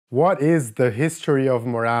What is the history of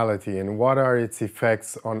morality and what are its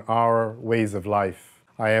effects on our ways of life?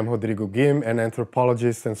 I am Rodrigo Guim, an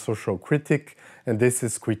anthropologist and social critic, and this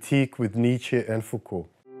is Critique with Nietzsche and Foucault.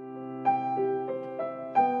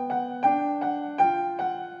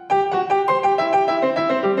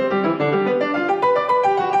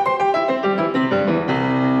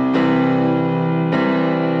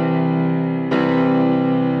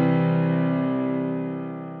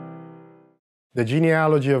 The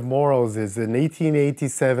Genealogy of Morals is an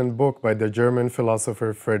 1887 book by the German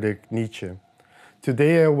philosopher Friedrich Nietzsche.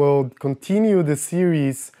 Today I will continue the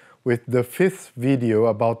series with the fifth video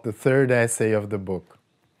about the third essay of the book.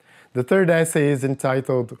 The third essay is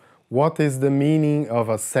entitled, What is the Meaning of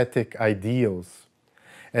Ascetic Ideals?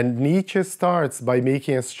 And Nietzsche starts by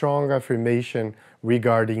making a strong affirmation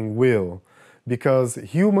regarding will, because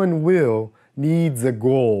human will needs a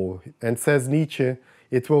goal, and says Nietzsche,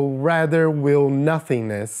 it will rather will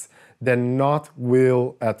nothingness than not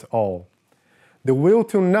will at all. The will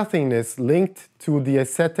to nothingness linked to the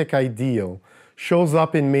ascetic ideal shows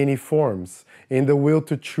up in many forms, in the will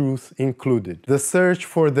to truth included. The search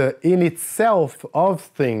for the in itself of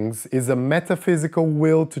things is a metaphysical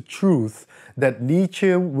will to truth that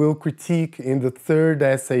Nietzsche will critique in the third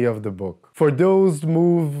essay of the book. For those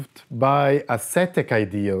moved by ascetic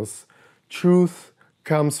ideals, truth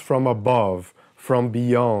comes from above, from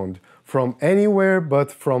beyond, from anywhere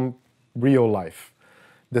but from real life.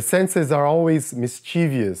 The senses are always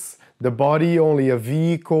mischievous, the body only a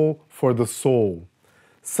vehicle for the soul.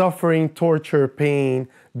 Suffering, torture, pain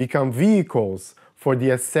become vehicles for the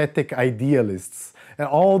ascetic idealists, and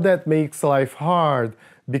all that makes life hard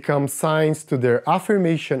becomes signs to their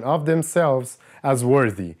affirmation of themselves as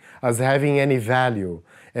worthy, as having any value,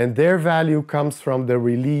 and their value comes from the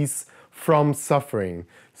release from suffering,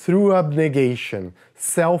 through abnegation,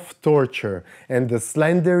 self-torture, and the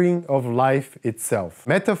slandering of life itself.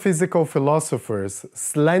 Metaphysical philosophers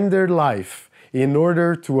slander life in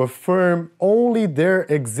order to affirm only their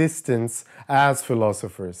existence as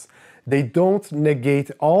philosophers. They don't negate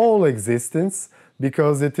all existence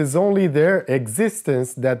because it is only their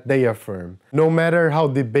existence that they affirm, no matter how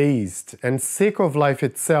debased and sick of life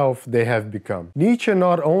itself they have become. Nietzsche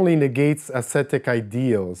not only negates ascetic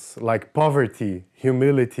ideals like poverty,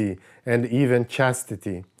 humility, and even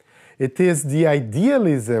chastity. It is the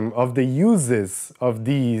idealism of the uses of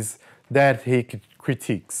these that he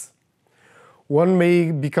critiques. One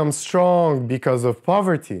may become strong because of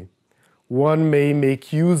poverty. One may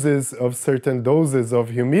make uses of certain doses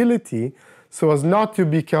of humility so as not to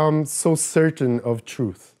become so certain of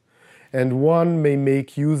truth. And one may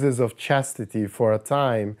make uses of chastity for a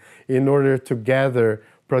time in order to gather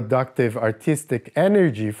productive artistic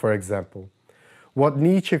energy, for example. What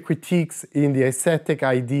Nietzsche critiques in the ascetic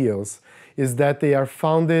ideals is that they are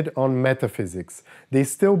founded on metaphysics. They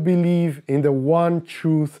still believe in the one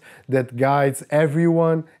truth that guides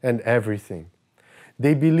everyone and everything.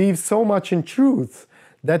 They believe so much in truth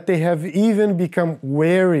that they have even become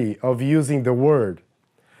wary of using the word.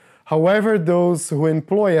 However, those who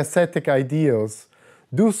employ ascetic ideals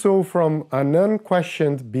do so from an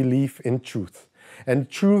unquestioned belief in truth. And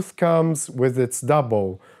truth comes with its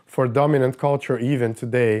double for dominant culture even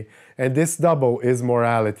today, and this double is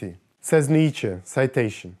morality. Says Nietzsche,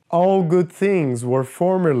 citation, all good things were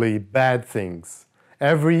formerly bad things.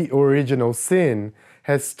 Every original sin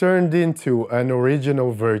has turned into an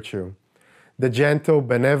original virtue. The gentle,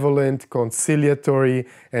 benevolent, conciliatory,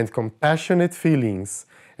 and compassionate feelings,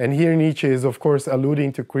 and here Nietzsche is of course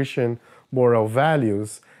alluding to Christian moral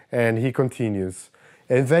values, and he continues,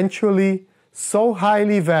 eventually so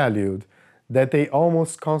highly valued that they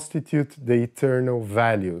almost constitute the eternal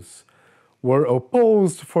values, were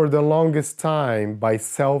opposed for the longest time by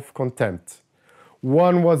self-contempt.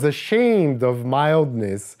 One was ashamed of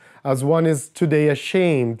mildness as one is today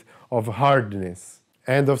ashamed of hardness.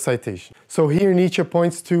 End of citation. So here Nietzsche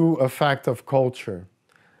points to a fact of culture,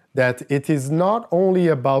 that it is not only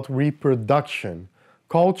about reproduction.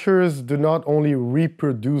 Cultures do not only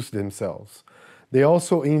reproduce themselves, they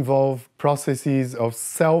also involve processes of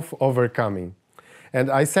self-overcoming. And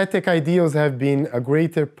ascetic ideals have been a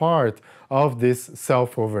greater part of this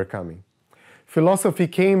self-overcoming. Philosophy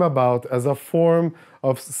came about as a form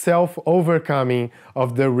of self-overcoming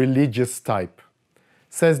of the religious type.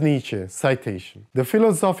 Says Nietzsche, citation, the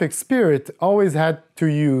philosophic spirit always had to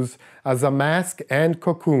use as a mask and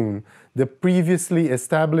cocoon the previously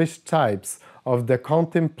established types of the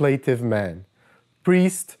contemplative man,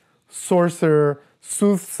 priest, sorcerer,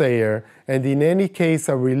 soothsayer, and in any case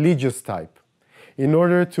a religious type, in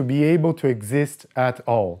order to be able to exist at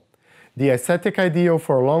all. The ascetic ideal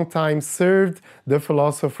for a long time served the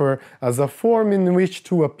philosopher as a form in which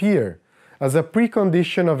to appear, as a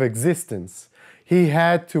precondition of existence. He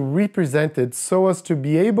had to represent it so as to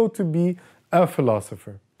be able to be a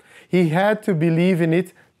philosopher. He had to believe in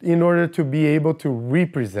it in order to be able to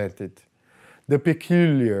represent it. The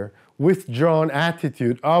peculiar, withdrawn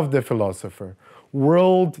attitude of the philosopher,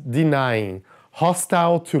 world-denying,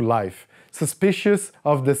 hostile to life, suspicious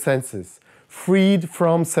of the senses, freed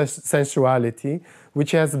from sensuality,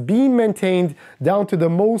 which has been maintained down to the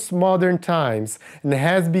most modern times and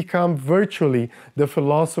has become virtually the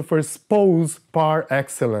philosopher's pose par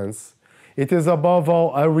excellence. It is above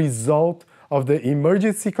all a result of the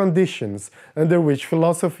emergency conditions under which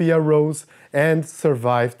philosophy arose and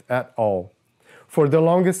survived at all. For the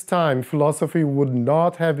longest time, philosophy would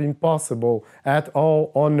not have been possible at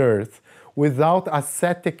all on earth without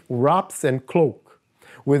ascetic wraps and cloak,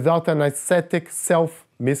 without an ascetic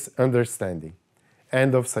self-misunderstanding.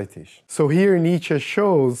 End of citation. So here Nietzsche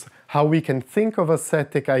shows how we can think of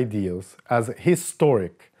ascetic ideals as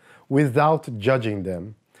historic without judging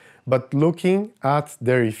them, but looking at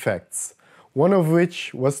their effects, one of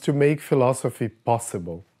which was to make philosophy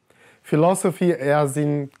possible. Philosophy as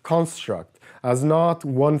in construct, as not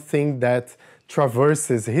one thing that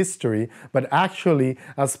traverses history, but actually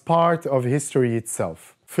as part of history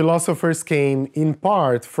itself. Philosophers came in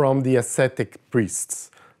part from the ascetic priests.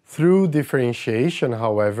 Through differentiation,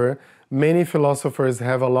 however, many philosophers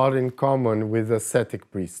have a lot in common with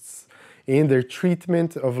ascetic priests in their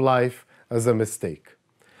treatment of life as a mistake.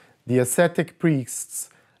 The ascetic priests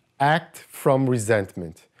act from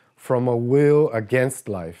resentment, from a will against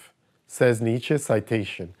life, says Nietzsche,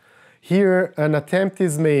 citation. Here, an attempt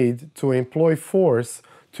is made to employ force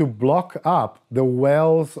to block up the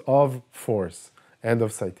wells of force. End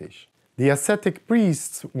of citation. The ascetic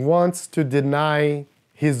priest wants to deny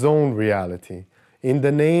his own reality in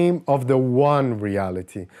the name of the one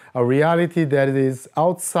reality, a reality that is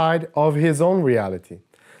outside of his own reality.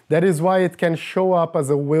 That is why it can show up as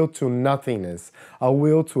a will to nothingness, a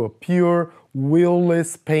will to a pure,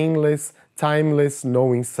 willless, painless, timeless,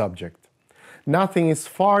 knowing subject. Nothing is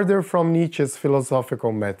farther from Nietzsche's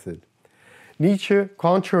philosophical method. Nietzsche,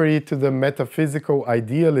 contrary to the metaphysical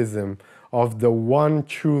idealism of the one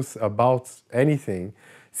truth about anything,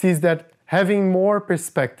 sees that having more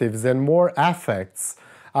perspectives and more affects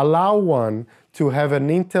allow one to have an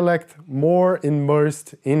intellect more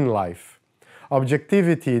immersed in life.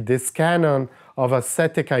 Objectivity, this canon of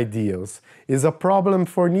ascetic ideals, is a problem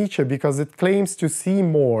for Nietzsche because it claims to see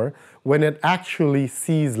more when it actually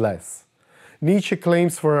sees less. Nietzsche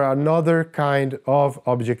claims for another kind of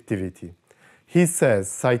objectivity. He says,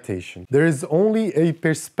 citation, "There is only a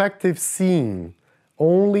perspective seeing,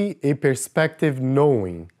 only a perspective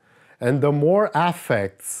knowing, and the more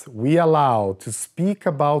affects we allow to speak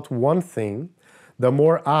about one thing, the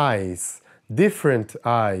more eyes, different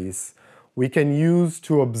eyes, we can use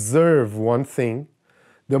to observe one thing,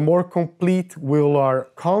 the more complete will our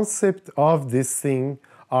concept of this thing,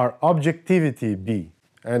 our objectivity be."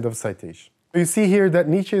 End of citation. You see here that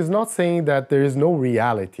Nietzsche is not saying that there is no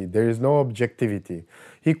reality, there is no objectivity.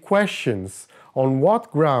 He questions on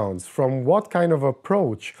what grounds, from what kind of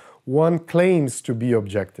approach one claims to be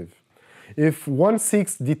objective. If one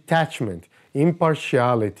seeks detachment,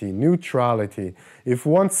 impartiality, neutrality, if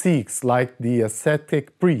one seeks, like the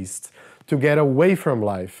ascetic priest, to get away from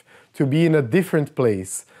life, to be in a different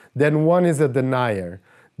place, then one is a denier.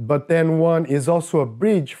 But then one is also a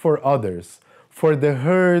bridge for others, for the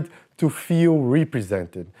herd to feel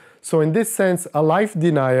represented. So in this sense, a life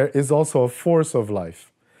denier is also a force of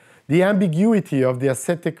life. The ambiguity of the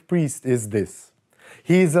ascetic priest is this.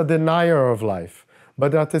 He is a denier of life,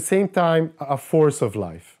 but at the same time, a force of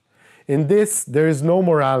life. In this, there is no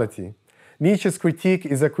morality. Nietzsche's critique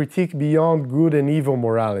is a critique beyond good and evil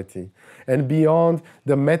morality, and beyond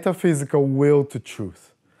the metaphysical will to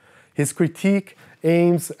truth. His critique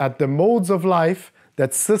aims at the modes of life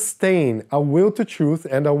that sustain a will to truth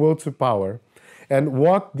and a will to power, and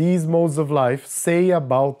what these modes of life say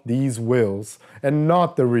about these wills, and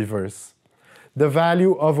not the reverse. The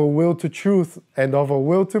value of a will to truth and of a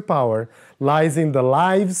will to power lies in the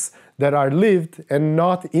lives that are lived and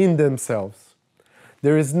not in themselves.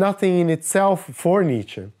 There is nothing in itself for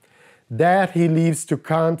Nietzsche. That he leaves to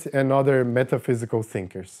Kant and other metaphysical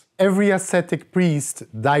thinkers. Every ascetic priest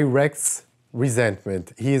directs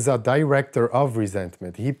resentment. He is a director of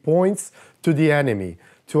resentment. He points to the enemy,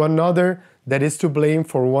 to another that is to blame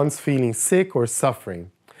for one's feeling sick or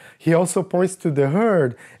suffering. He also points to the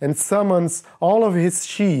herd and summons all of his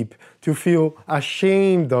sheep to feel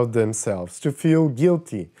ashamed of themselves, to feel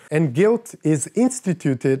guilty. And guilt is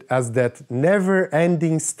instituted as that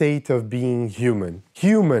never-ending state of being human.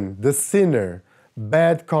 Human, the sinner,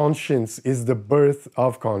 bad conscience is the birth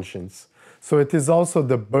of conscience. So it is also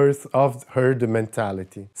the birth of herd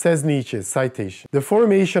mentality. Says Nietzsche, citation, "The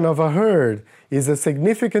formation of a herd is a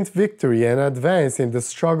significant victory and advance in the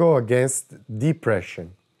struggle against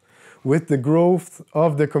depression. With the growth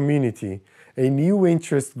of the community, a new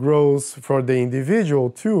interest grows for the individual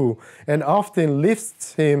too, and often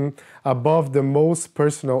lifts him above the most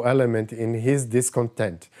personal element in his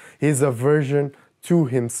discontent, his aversion to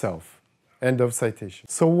himself." End of citation.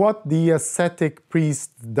 So what the ascetic priest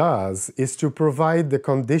does is to provide the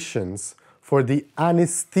conditions for the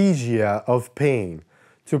anesthesia of pain,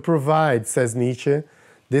 to provide, says Nietzsche,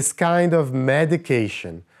 this kind of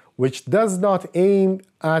medication which does not aim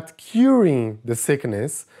at curing the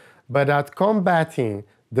sickness, but at combating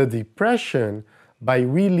the depression by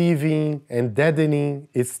relieving and deadening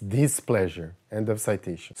its displeasure. End of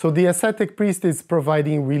citation. So the ascetic priest is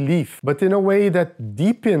providing relief, but in a way that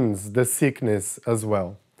deepens the sickness as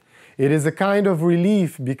well. It is a kind of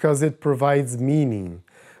relief because it provides meaning,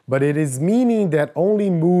 but it is meaning that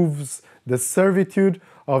only moves the servitude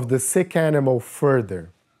of the sick animal further.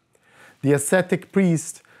 The ascetic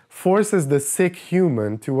priest forces the sick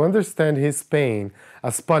human to understand his pain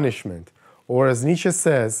as punishment, or as Nietzsche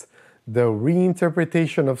says, the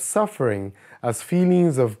reinterpretation of suffering as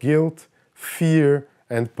feelings of guilt, fear,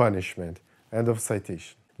 and punishment. End of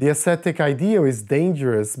citation. The ascetic ideal is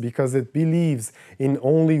dangerous because it believes in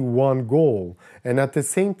only one goal, and at the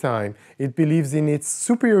same time, it believes in its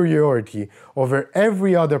superiority over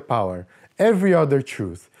every other power, every other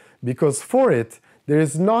truth, because for it, there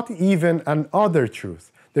is not even an other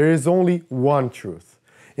truth. There is only one truth.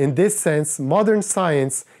 In this sense, modern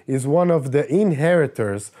science is one of the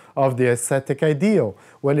inheritors of the ascetic ideal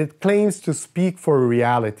when it claims to speak for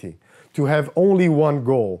reality, to have only one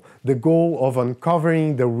goal, the goal of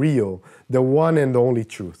uncovering the real, the one and only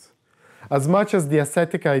truth. As much as the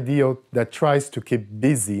ascetic ideal that tries to keep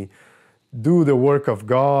busy, do the work of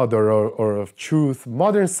God or of truth,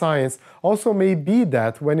 modern science also may be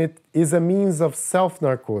that when it is a means of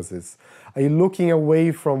self-narcosis, a looking away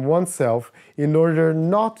from oneself in order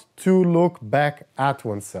not to look back at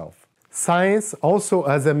oneself. Science also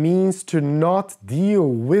as a means to not deal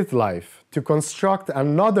with life, to construct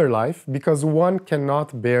another life because one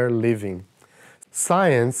cannot bear living.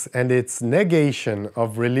 Science and its negation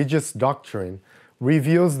of religious doctrine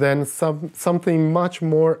reveals then something much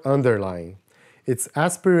more underlying. Its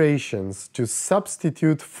aspirations to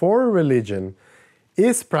substitute for religion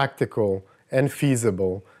is practical and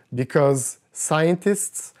feasible because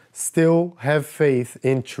scientists still have faith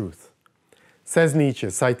in truth. Says Nietzsche,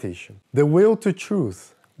 citation, "The will to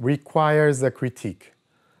truth requires a critique.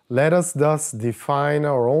 Let us thus define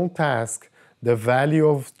our own task. The value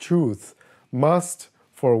of truth must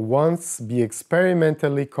for once be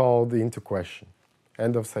experimentally called into question."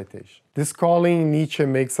 End of citation. This calling Nietzsche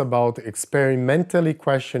makes about experimentally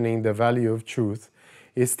questioning the value of truth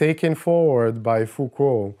is taken forward by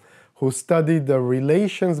Foucault, who studied the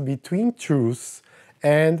relations between truths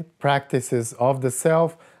and practices of the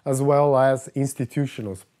self as well as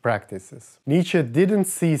institutional practices. Nietzsche didn't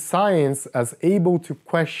see science as able to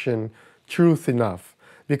question truth enough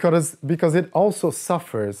because it also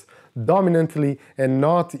suffers dominantly and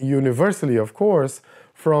not universally, of course,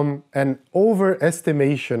 from an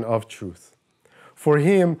overestimation of truth. For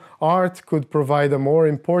him, art could provide a more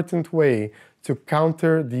important way to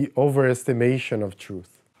counter the overestimation of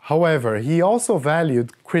truth. However, he also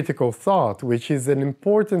valued critical thought, which is an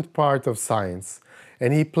important part of science,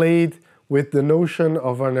 and he played with the notion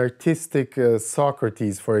of an artistic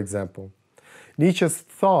Socrates, for example. Nietzsche's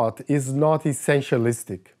thought is not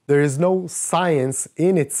essentialistic. There is no science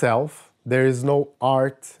in itself, there is no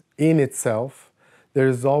art in itself, there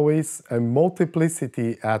is always a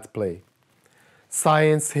multiplicity at play.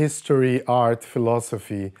 Science, history, art,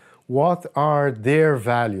 philosophy, what are their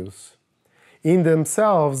values? In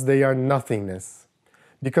themselves, they are nothingness,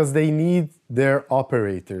 because they need their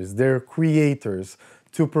operators, their creators,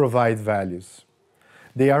 to provide values.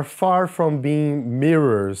 They are far from being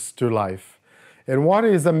mirrors to life. And what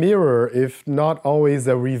is a mirror if not always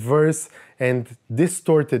a reverse and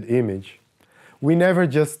distorted image? We never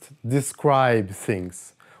just describe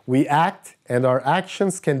things. We act, and our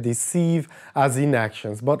actions can deceive as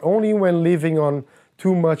inactions, but only when living on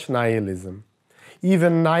too much nihilism.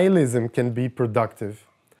 Even nihilism can be productive.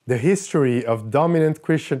 The history of dominant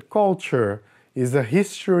Christian culture is a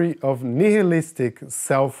history of nihilistic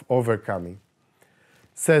self-overcoming.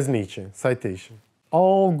 Says Nietzsche, citation,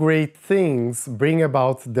 "All great things bring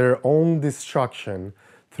about their own destruction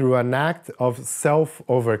through an act of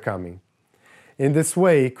self-overcoming. In this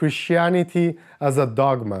way, Christianity as a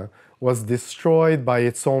dogma was destroyed by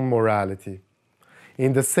its own morality.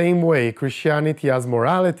 In the same way, Christianity as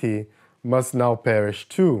morality must now perish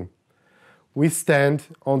too. We stand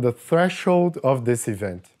on the threshold of this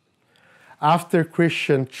event. After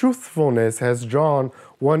Christian truthfulness has drawn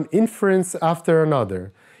one inference after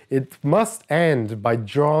another, it must end by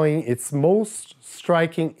drawing its most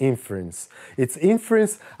striking inference, its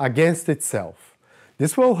inference against itself.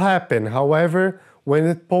 This will happen, however, when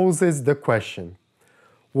it poses the question,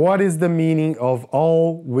 what is the meaning of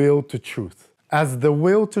all will to truth? As the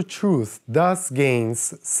will to truth thus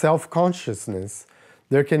gains self-consciousness,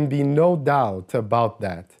 there can be no doubt about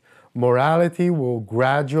that. Morality will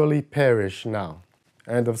gradually perish now."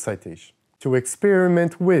 End of citation. To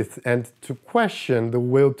experiment with and to question the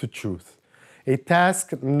will to truth, a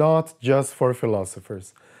task not just for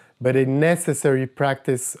philosophers, but a necessary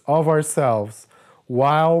practice of ourselves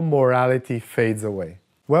while morality fades away.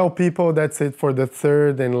 Well, people, that's it for the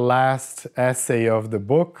third and last essay of the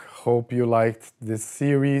book. Hope you liked this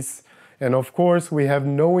series. And of course, we have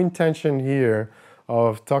no intention here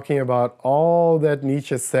of talking about all that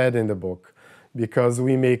Nietzsche said in the book, because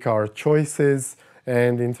we make our choices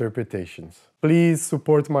and interpretations. Please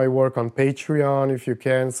support my work on Patreon if you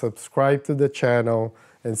can, subscribe to the channel,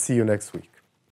 and see you next week.